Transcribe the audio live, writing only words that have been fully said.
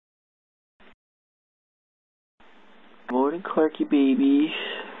morning, Clarky baby.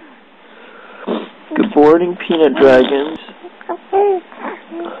 Good morning, peanut dragons.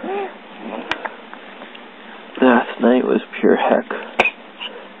 Last night was pure heck,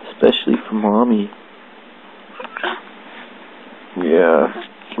 especially for Mommy. Yeah,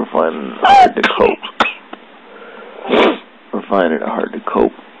 we're finding it hard to cope. We're finding it hard to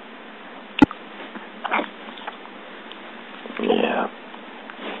cope. Yeah.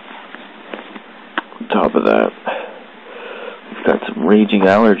 On top of that, we've got some raging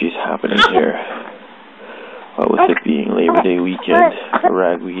allergies happening here. With it being Labor Day weekend,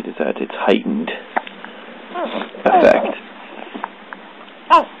 ragweed is at its heightened effect.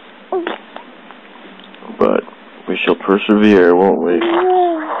 But we shall persevere, won't we?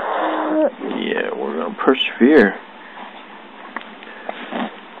 Yeah, we're gonna persevere.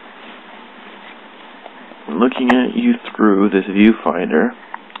 Looking at you through this viewfinder,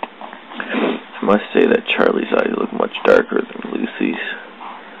 I must say that Charlie's eyes look much darker than Lucy's.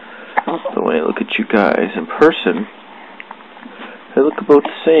 The way I look at you guys in person, they look about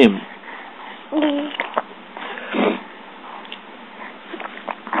the same.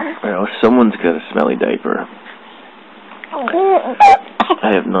 Well, someone's got a smelly diaper.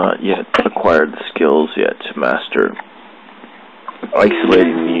 I have not yet acquired the skills yet to master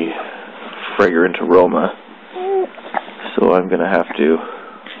isolating the fragrant aroma, so I'm gonna have to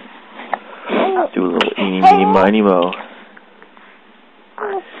do a little eeny, meeny, miny, mo.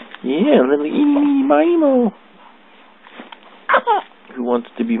 Yeah, a little eeny, meeny, miny, mo. Who wants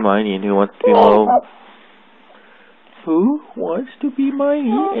to be Miney and who wants to be Mo? Who wants to be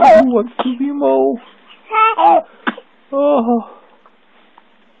Miney and who wants to be Mo? Oh.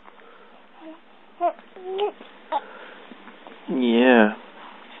 Yeah.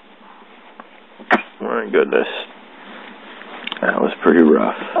 My goodness. That was pretty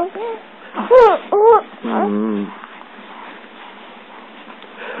rough.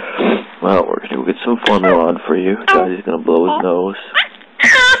 Well, we're going to go get some formula on for you. Daddy's going to blow his nose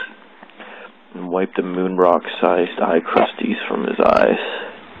and wipe the moon rock-sized eye crusties from his eyes.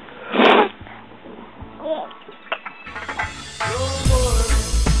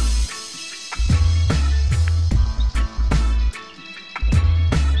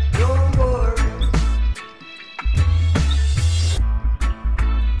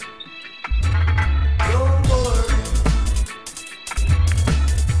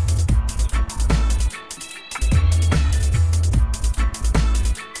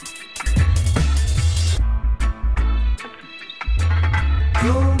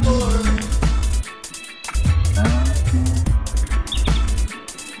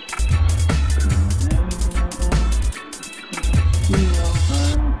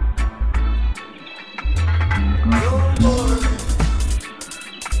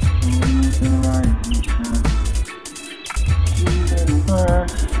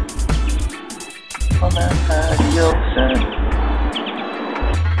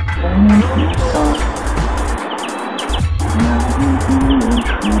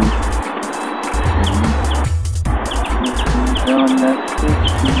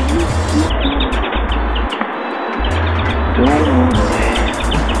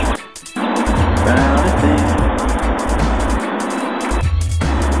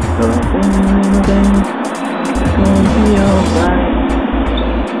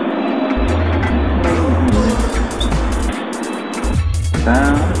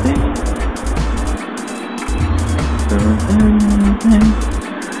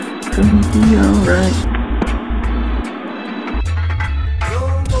 Gonna be alright.